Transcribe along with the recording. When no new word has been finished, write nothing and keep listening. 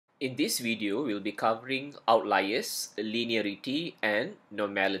In this video, we'll be covering outliers, linearity, and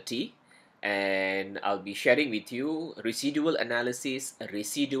normality. And I'll be sharing with you residual analysis,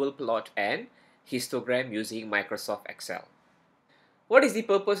 residual plot, and histogram using Microsoft Excel. What is the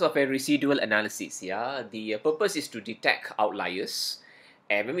purpose of a residual analysis? Yeah, the purpose is to detect outliers.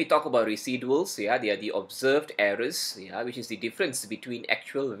 And when we talk about residuals, yeah, they are the observed errors, yeah, which is the difference between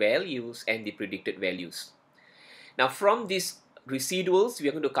actual values and the predicted values. Now, from these residuals, we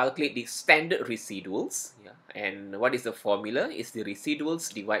are going to calculate the standard residuals. Yeah? And what is the formula? Is the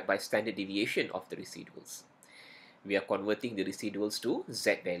residuals divided by standard deviation of the residuals. We are converting the residuals to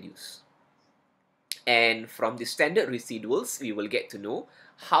Z values. And from the standard residuals, we will get to know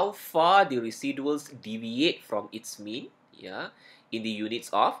how far the residuals deviate from its mean, yeah, in the units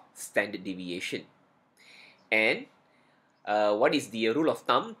of standard deviation. And what is the rule of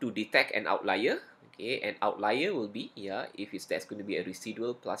thumb to detect an outlier? Okay, an outlier will be, yeah, if that's going to be a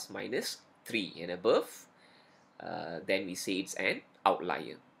residual plus minus 3 and above, then we say it's an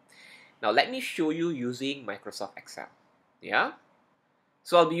outlier. Now let me show you using Microsoft Excel. Yeah,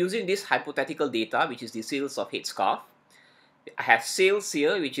 so I'll be using this hypothetical data, which is the sales of headscarf. I have sales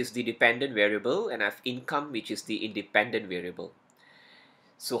here, which is the dependent variable, and I have income, which is the independent variable.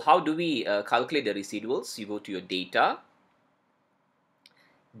 So how do we calculate the residuals? You go to your data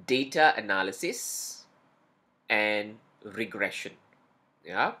analysis, and regression.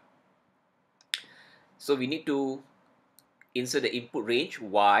 Yeah, so we need to insert the input range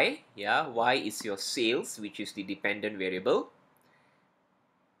y. Yeah, y is your sales, which is the dependent variable,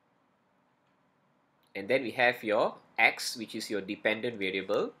 and then we have your x, which is your dependent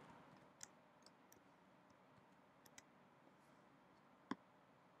variable.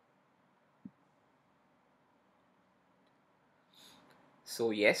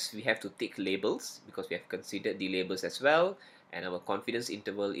 So yes, we have to tick labels because we have considered the labels as well, and our confidence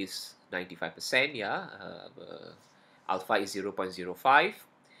interval is 95%. Yeah, alpha is 0.05.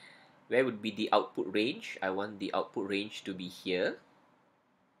 Where would be the output range? I want the output range to be here.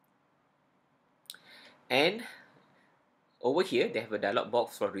 And over here, they have a dialog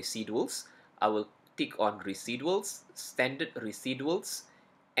box for residuals. I will tick on residuals, standard residuals,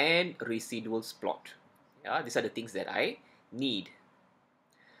 and residuals plot. Yeah, these are the things that I need.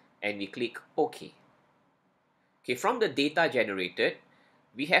 And we click OK. Okay, from the data generated,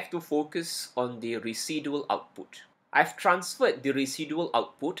 we have to focus on the residual output. I've transferred the residual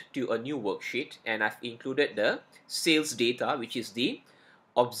output to a new worksheet, and I've included the sales data, which is the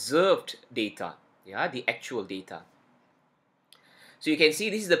observed data, yeah, the actual data. So you can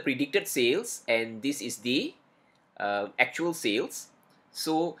see this is the predicted sales, and this is the actual sales.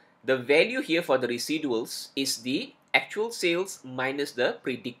 So the value here for the residuals is the actual sales minus the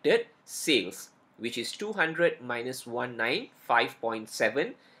predicted sales, which is 200 minus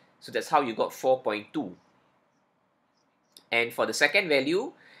 195.7. So that's how you got 4.2. And for the second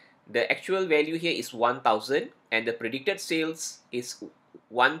value, the actual value here is 1000, and the predicted sales is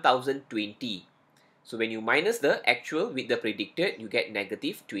 1020. So when you minus the actual with the predicted, you get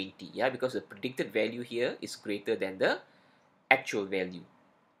negative 20. Yeah, because the predicted value here is greater than the actual value.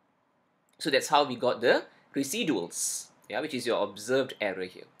 So that's how we got the residuals, yeah, which is your observed error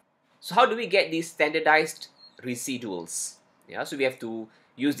here. So how do we get these standardized residuals? Yeah, so we have to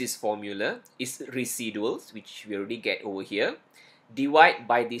use this formula. Is residuals, which we already get over here, divide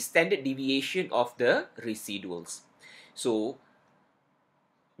by the standard deviation of the residuals. So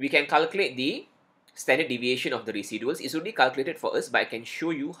we can calculate the standard deviation of the residuals. It's already calculated for us, but I can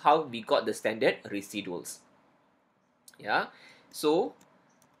show you how we got the standard residuals. Yeah, so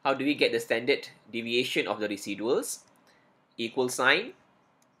how do we get the standard deviation of the residuals? Equal sign,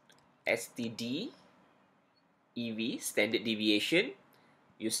 STD, EV, standard deviation.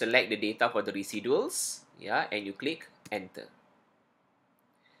 You select the data for the residuals, yeah, and you click enter.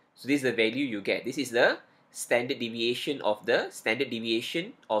 So this is the value you get. This is the standard deviation of the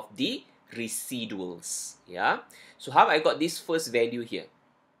residuals. Yeah. So how I got this first value here?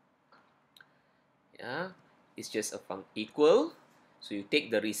 Yeah, it's just a equal. So you take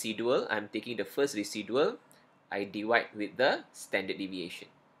the residual. I'm taking the first residual. I divide with the standard deviation.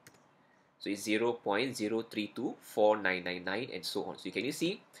 So it's 0.032499 and so on. So can you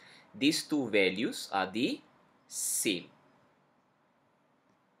see these two values are the same?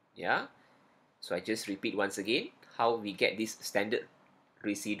 Yeah. So I just repeat once again how we get these standard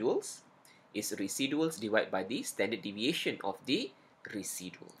residuals is residuals divided by the standard deviation of the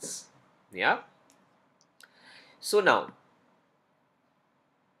residuals. Yeah. So now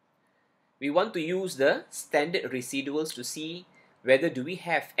we want to use the standard residuals to see whether do we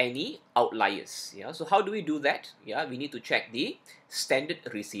have any outliers. Yeah, so how do we do that? Yeah, we need to check the standard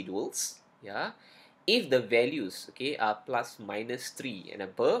residuals. Yeah, if the values, okay, are plus minus 3 and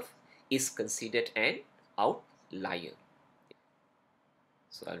above, is considered an outlier.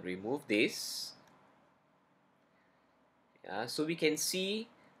 So I'll remove this. Yeah, so we can see,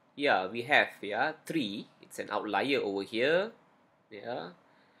 yeah, we have, yeah, 3. It's an outlier over here. Yeah,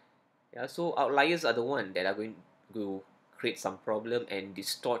 yeah, so outliers are the one that are going to create some problem and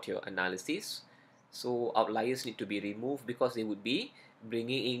distort your analysis. So outliers need to be removed because they would be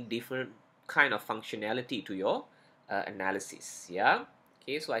bringing in different kind of functionality to your analysis. Yeah,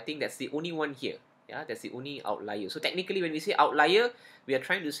 okay, so I think that's the only one here. Yeah, that's the only outlier. So technically when we say outlier, we are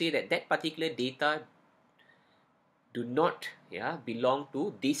trying to say that that particular data do not, yeah, belong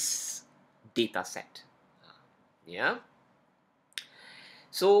to this data set. Yeah,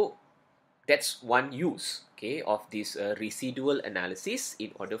 so that's one use, okay, of this residual analysis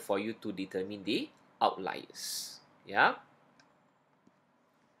in order for you to determine the outliers. Yeah.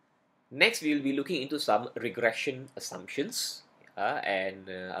 Next, we will be looking into some regression assumptions. And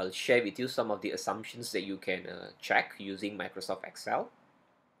I'll share with you some of the assumptions that you can check using Microsoft Excel.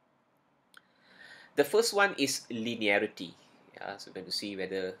 The first one is linearity. Yeah, so we're going to see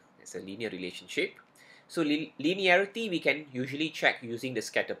whether there's a linear relationship. So linearity we can usually check using the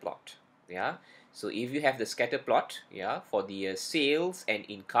scatter plot. Yeah, so if you have the scatter plot, yeah, for the sales and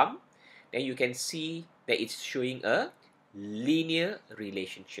income, then you can see that it's showing a linear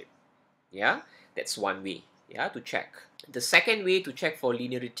relationship. Yeah, that's one way, yeah, to check. The second way to check for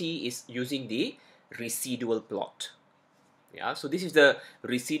linearity is using the residual plot. Yeah, so this is the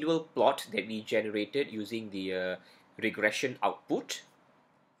residual plot that we generated using the regression output.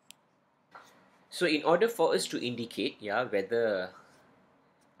 So in order for us to indicate, yeah, whether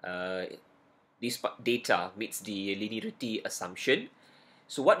uh, this data meets the linearity assumption,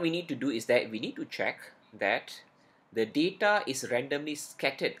 so what we need to do is that we need to check that the data is randomly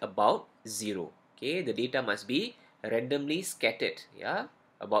scattered about 0. Okay, the data must be randomly scattered, yeah,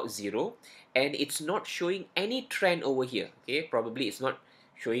 about 0, and it's not showing any trend over here. Okay, probably it's not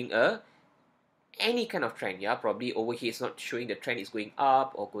showing any kind of trend. Yeah, probably over here it's not showing the trend is going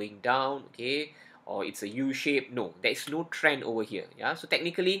up or going down. Okay, or it's a U shape. No, there is no trend over here. Yeah, so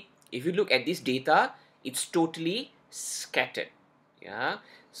technically if you look at this data, it's totally scattered. Yeah,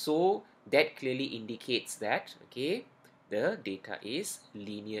 so that clearly indicates that, okay, the data is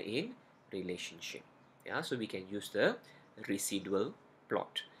linear in relationship. Yeah, so we can use the residual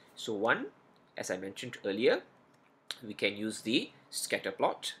plot. So one, as I mentioned earlier, we can use the scatter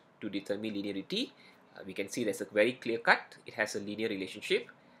plot to determine linearity. We can see there's a very clear cut, it has a linear relationship.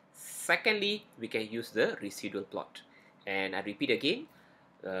 Secondly, we can use the residual plot, and I repeat again,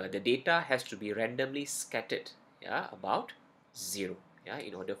 the data has to be randomly scattered, yeah, about 0, yeah,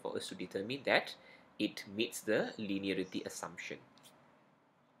 in order for us to determine that it meets the linearity assumption.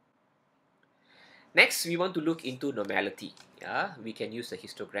 Next, we want to look into normality. Yeah, we can use a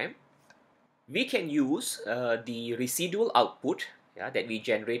histogram. We can use the residual output, yeah, that we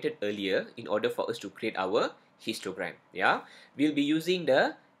generated earlier in order for us to create our histogram. Yeah, we'll be using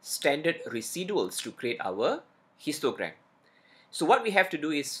the standard residuals to create our histogram. So what we have to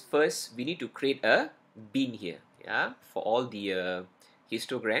do is, first we need to create a bin here. Yeah, for all the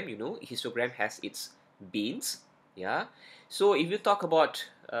histogram, you know, histogram has its bins. Yeah, so if you talk about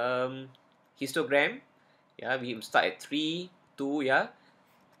histogram, yeah, we start at 3, 2, yeah,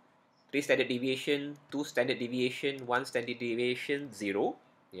 3 standard deviation, 2 standard deviation, 1 standard deviation, 0.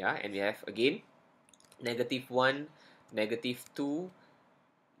 Yeah, and we have again -1, -2,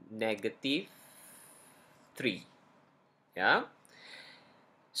 -3. Yeah,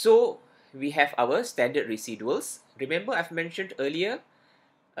 so we have our standard residuals. Remember I've mentioned earlier,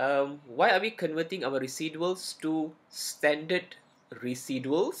 why are we converting our residuals to standard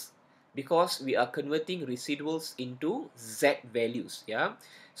residuals? Because we are converting residuals into Z values. Yeah,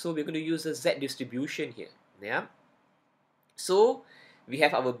 so we're going to use a Z distribution here. Yeah, so we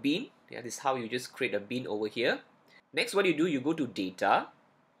have our bin. Yeah, this is how you just create a bin over here. Next, what you do, you go to data,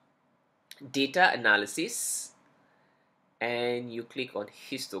 data analysis, and you click on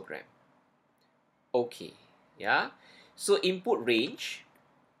histogram. Okay, yeah, so input range.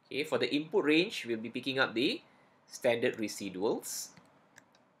 Okay, for the input range, we'll be picking up the standard residuals.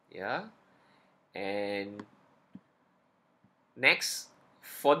 Yeah, and next,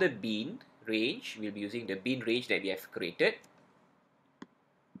 for the bin range, we'll be using the bin range that we have created.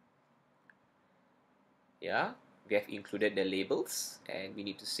 Yeah, we have included the labels, and we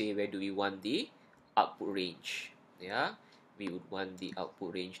need to say where do we want the output range. Yeah, we would want the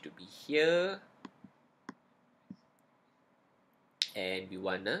output range to be here. and we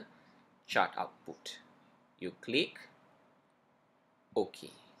want a chart output. You click OK.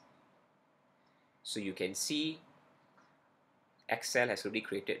 So you can see Excel has already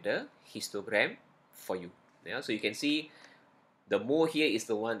created the histogram for you. Yeah, so you can see the more here is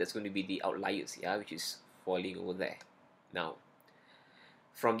the one that's going to be the outliers, yeah, which is falling over there. Now,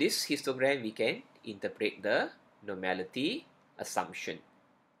 from this histogram, we can interpret the normality assumption.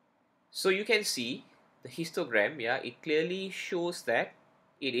 So you can see the histogram, yeah, it clearly shows that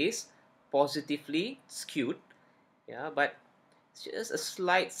it is positively skewed, yeah, but it's just a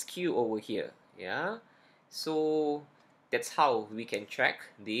slight skew over here, yeah. So that's how we can track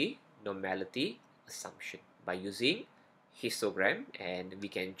the normality assumption by using histogram, and we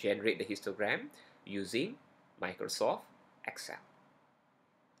can generate the histogram using Microsoft Excel.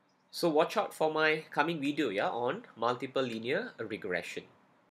 So watch out for my coming video, yeah, on multiple linear regression.